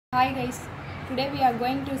Hi guys, today we are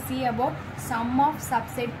going to see about sum of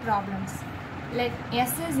subset problems. Let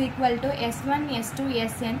S is equal to S1, S2,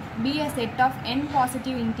 Sn be a set of n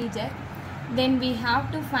positive integer. Then we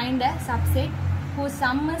have to find a subset whose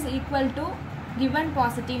sum is equal to given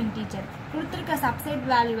positive integer. கொடுத்திருக்க subset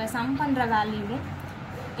value sum பண்ற value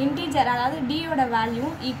integer அதாவது d ஓட value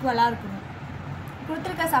equal-ஆ இருக்கணும்.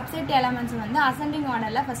 கொடுத்திருக்க subset elements வந்து ascending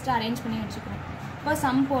order-ல first arrange பண்ணி வச்சுக்கிறோம். இப்போ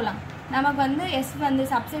sum போலாம். நமக்கு வந்து S வந்து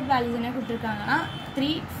subset values என்ன கொடுத்துருக்காங்கன்னா 3,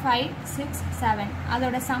 5, 6, 7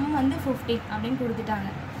 அதோட sum வந்து 15 அப்படின்னு கொடுத்துட்டாங்க.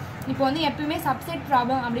 இப்போ வந்து எப்பயுமே subset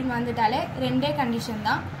problem அப்படின்னு வந்துட்டாலே ரெண்டே கண்டிஷன்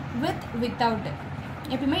தான், with without.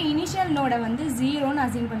 எப்பயுமே இனிஷியல் நோடை வந்து 0ன்னு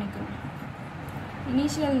அசியூம் பண்ணிக்கிறோம்.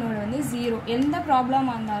 இனிஷியல் நோடு வந்து 0, எந்த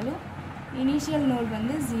ப்ராப்ளமாக இருந்தாலும் இனிஷியல் நோடு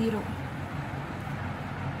வந்து 0.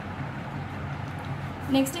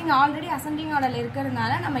 நெக்ஸ்ட் இங்கே ஆல்ரெடி அசெண்டிங் ஆர்டரில்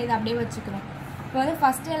இருக்கிறதுனால நம்ம இதை அப்படியே வச்சுக்கிறோம். இப்போ வந்து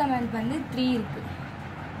ஃபஸ்ட் எலமெண்ட் வந்து 3 இருக்குது.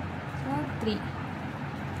 So 3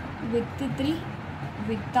 with 3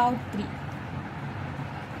 without 3.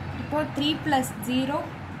 இப்போது 3 + 0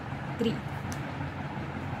 3.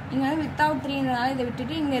 இங்கே வந்து வித்தவுட் 3ன்றனால இதை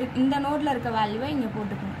விட்டுட்டு இங்கே இந்த நோட்டில் இருக்க வேல்யூவை இங்கே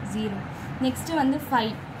போட்டுக்கணும் 0. நெக்ஸ்ட்டு வந்து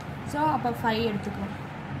 5. ஸோ அப்போ 5 எடுத்துக்கணும்.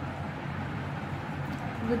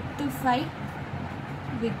 with 5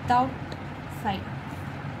 without 5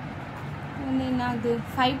 வந்து என்ன ஆகுது,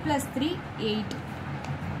 5 + 3 8.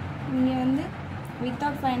 இங்கே வந்து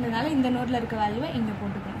வித்தவுட் 5ன்றனால இந்த நோட்டில் இருக்க வேல்யூவை இங்கே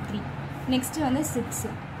போட்டுக்கணும் 3. நெக்ஸ்ட்டு வந்து 6.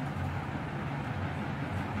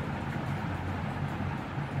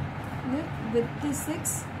 இது with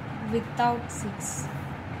 6 without 6.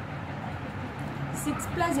 6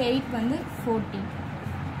 + 8 வந்து 14.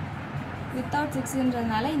 வித்தவுட்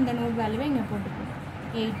 6ன்றதுனால இந்த நோட் வேல்யூவை இங்கே போட்டுக்கணும்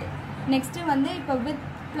 8. நெக்ஸ்ட்டு வந்து இப்போ with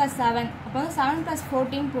 + 7. அப்போ 7 +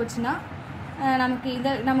 14 போச்சுன்னா நமக்கு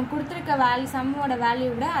நமக்கு கொடுத்துருக்க வேல்யூ சம்மோட வேல்யூ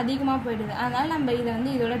விட அதிகமாக போயிடுது. அதனால் நம்ம இதை வந்து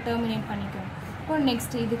இதோட டெர்மினேட் பண்ணிக்கிறோம். இப்போ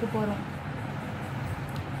நெக்ஸ்ட் இதுக்கு போகிறோம்.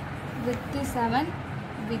 with 7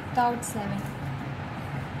 without 7.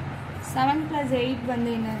 7 + 8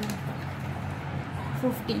 வந்து என்னது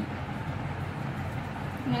 15.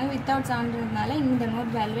 இங்கே வித்தவுட் 7ன்றதுனால இந்த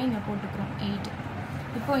நோட் வேல்யூவை இங்கே போட்டுக்கிறோம் 8.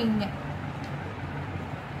 இப்போ இங்கே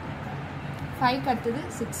 5 அடுத்தது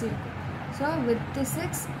 6 இருக்குது. So with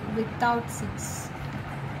 6 without 6.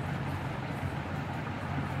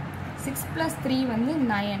 6 + 3 வந்து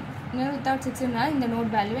 9. இங்கே வித்தவுட் 6னால இந்த நோட்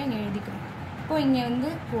வேல்யூவை இங்கே எழுதிக்கிறோம். இப்போது இங்கே வந்து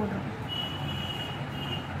போடுறோம்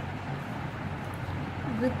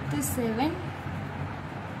with 7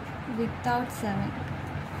 without 7.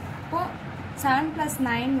 இப்போது 7 +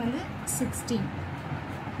 9 வந்து 16.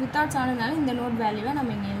 வித்தவுட் 7னால இந்த நோட் வேல்யூவை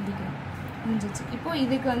நம்ம இங்கே எழுதிக்கிறோம். முடிஞ்சிச்சு. இப்போது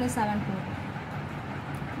இதுக்கு வந்து 7 போடுறோம்.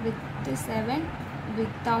 with 7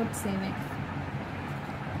 without 7.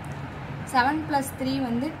 7 + 3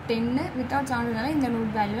 வந்து 10. வித்தவுட் 7னால இந்த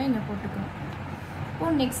நோட் வேல்யூவை இங்கே போட்டுக்கணும்.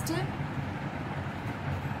 இப்போது நெக்ஸ்ட்டு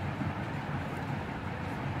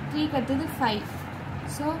 3 அடுத்தது 5.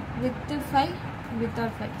 So with 5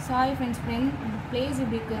 without 5. Sorry friends, place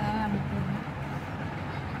இப்படி அப்படி போடணும்.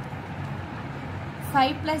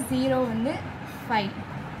 5 + 0 வந்து 5.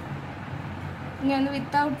 இங்கே வந்து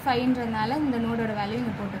வித்தவுட் 5ன்றதுனால இந்த நோடோட வேல்யூ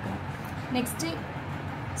இங்கே போட்டுக்கிறோம். Next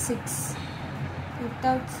 6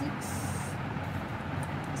 without 6.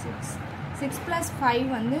 6 + 5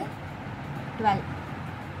 வந்து 12.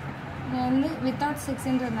 இங்கே வந்து வித்தவுட்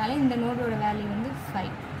 6ன்றதுனால இந்த நோடோட வேல்யூ வந்து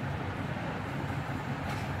 5.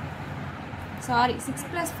 சாரி, 6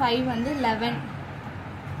 + 5 வந்து 11.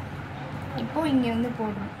 இப்போது இங்கே வந்து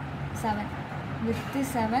போடுறோம் 7 with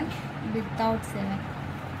 7 without 7.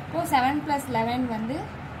 இப்போது 7 + 11 வந்து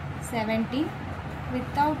 17.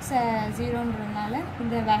 வித்தவுட் 0ன்றதுனால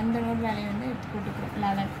இந்த நோட் வேல்யூ வந்து எடுத்து போட்டுக்கிறோம்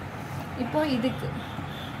 11. இப்போது இதுக்கு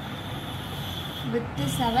with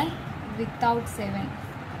 7 without 7.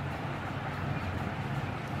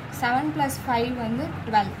 7 + 5 வந்து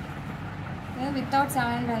 12. வித்தவுட்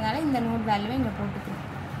 7ன்றதுனால இந்த நோட் வேல்யூவை இங்கே போட்டுக்கிறோம்.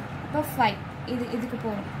 இப்போ 5 இதுக்கு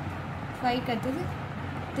போகிறோம். 5 அடுத்தது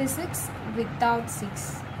 6 without 6.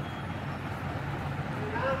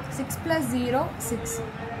 6 + 0 6.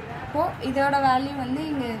 இப்போது இதோட வேல்யூ வந்து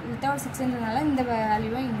இங்கே வித்தவுட் 6ன்றதுனால இந்த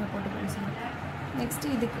வேல்யூவை இங்கே போட்டுக்கிறோம். சொல்லி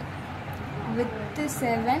நெக்ஸ்ட்டு இதுக்கு with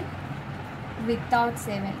 7 without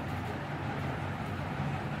 7.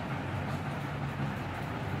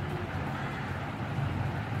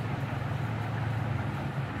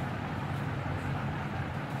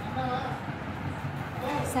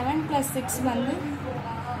 7 + 6 வந்து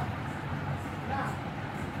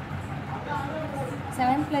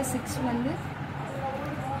 7 + 6 வந்து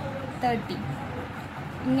 30.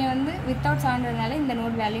 இங்கே வந்து வித்தவுட் 7ன்றதுனால இந்த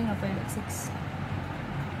நோட் வேல்யூ இங்கே போயிடும் 6.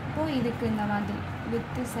 இப்போது இதுக்கு இந்த மாதிரி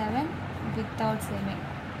with 7 without 7.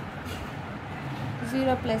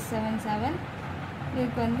 0 + 7 7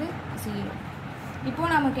 இதுக்கு வந்து 0. இப்போ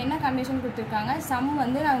நமக்கு என்ன கண்டிஷன் கொடுத்துருக்காங்க, சம்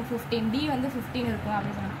வந்து நமக்கு 15, டி வந்து 15 இருக்கும்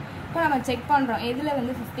அப்படின்னு சொன்னாங்க. இப்போ நம்ம செக் பண்ணுறோம் எதில்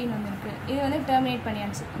வந்து 15 வந்துருக்கு. இது வந்து டெர்மினேட்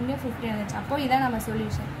பண்ணியாச்சு, இங்கே 15 வந்துச்சு. அப்போது இதான் நம்ம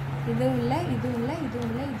சொல்யூஷன். இதுவும் இல்லை, இதுவும் இல்லை, இதுவும்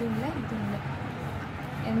இல்லை, இதுவும் இல்லை, இதுவும் இல்லை,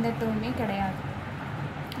 எந்த டேர்மே கிடையாது.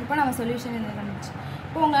 இப்போ நம்ம சொல்யூஷன் என்ன பண்ணிச்சு.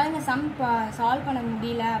 இப்போ உங்களால் இந்த சம் சால்வ் பண்ண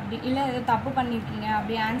முடியல அப்படி இல்லை ஏதோ தப்பு பண்ணியிருக்கீங்க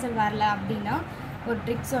அப்படி ஆன்சர் வரல அப்படின்னா ஒரு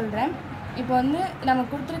ட்ரிக் சொல்கிறேன். இப்போ வந்து நம்ம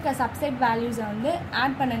கொடுத்துருக்க சப்செட் வேல்யூஸை வந்து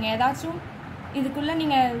ஆட் பண்ணுங்கள். ஏதாச்சும் இதுக்குள்ளே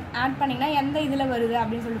நீங்கள் ஆட் பண்ணிங்கன்னா எந்த இதில் வருது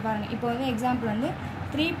அப்படின்னு சொல்லி பாருங்கள். இப்போ வந்து எக்ஸாம்பிள் வந்து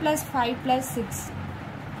 3 + 5 + 6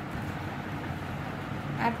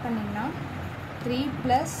 ஆட் பண்ணிங்கன்னா 3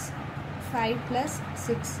 + 5 +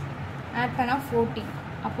 6 ஆட் பண்ணால் 14.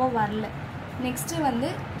 அப்போது வரல. நெக்ஸ்ட்டு வந்து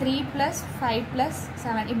 3 + 5 +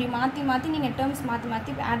 7 இப்படி மாற்றி மாற்றி நீங்கள் டேர்ம்ஸ் மாற்றி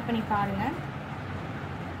மாற்றி ஆட் பண்ணி பாருங்கள்.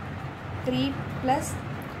 3 +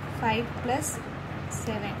 5 +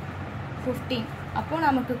 7 15. அப்போது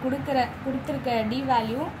நமக்கு கொடுத்துருக்க டி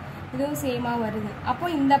வேல்யூ இதுவும் சேமாக வருது.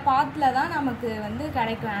 அப்போது இந்த பாத்தில் தான் நமக்கு வந்து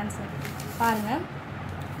கிடைக்கும் ஆன்சர். பாருங்கள்,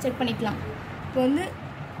 செக் பண்ணிக்கலாம். இப்போ வந்து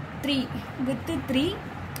 3 வித்து 3,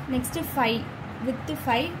 நெக்ஸ்ட்டு 5 வித்து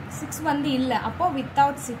 5, 6 வந்து இல்லை, அப்போது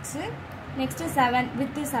வித்தவுட் 6, நெக்ஸ்ட்டு 7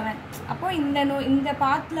 வித்து 7. அப்போது இந்த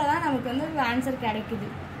பாத்தில் தான் நமக்கு வந்து ஆன்சர் கிடைக்குது.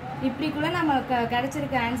 இப்படிக்குள்ளே நமக்கு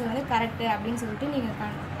கிடைச்சிருக்க ஆன்சர் வந்து கரெக்டு அப்படின்னு சொல்லிட்டு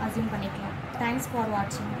நீங்கள் அசியூம் பண்ணிக்கலாம். தேங்க்ஸ் ஃபார்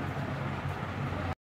வாட்சிங்.